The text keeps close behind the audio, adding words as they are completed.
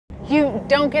You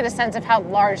don't get a sense of how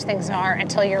large things are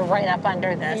until you're right up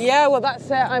under this. Yeah, well, that's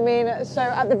it. I mean, so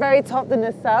at the very top, the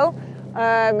nacelle,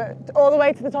 all the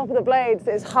way to the top of the blades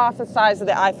is half the size of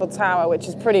the Eiffel Tower, which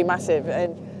is pretty massive.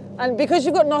 And because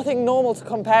you've got nothing normal to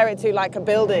compare it to, like a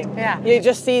building, yeah, you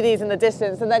just see these in the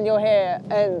distance, and then you're here,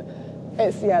 and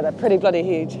they're pretty bloody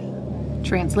huge.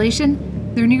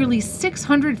 Translation, they're nearly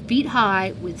 600 feet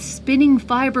high with spinning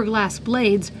fiberglass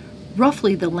blades,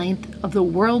 roughly the length of the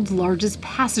world's largest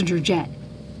passenger jet.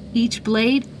 Each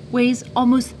blade weighs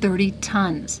almost 30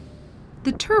 tons.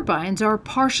 The turbines are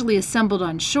partially assembled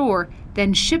on shore,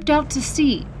 then shipped out to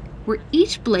sea, where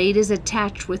each blade is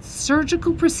attached with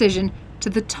surgical precision to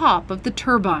the top of the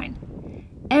turbine.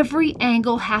 Every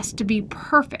angle has to be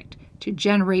perfect to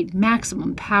generate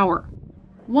maximum power.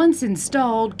 Once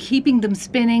installed, keeping them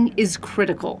spinning is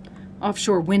critical.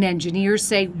 Offshore wind engineers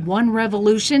say one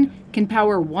revolution can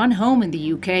power one home in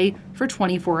the UK for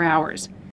 24 hours.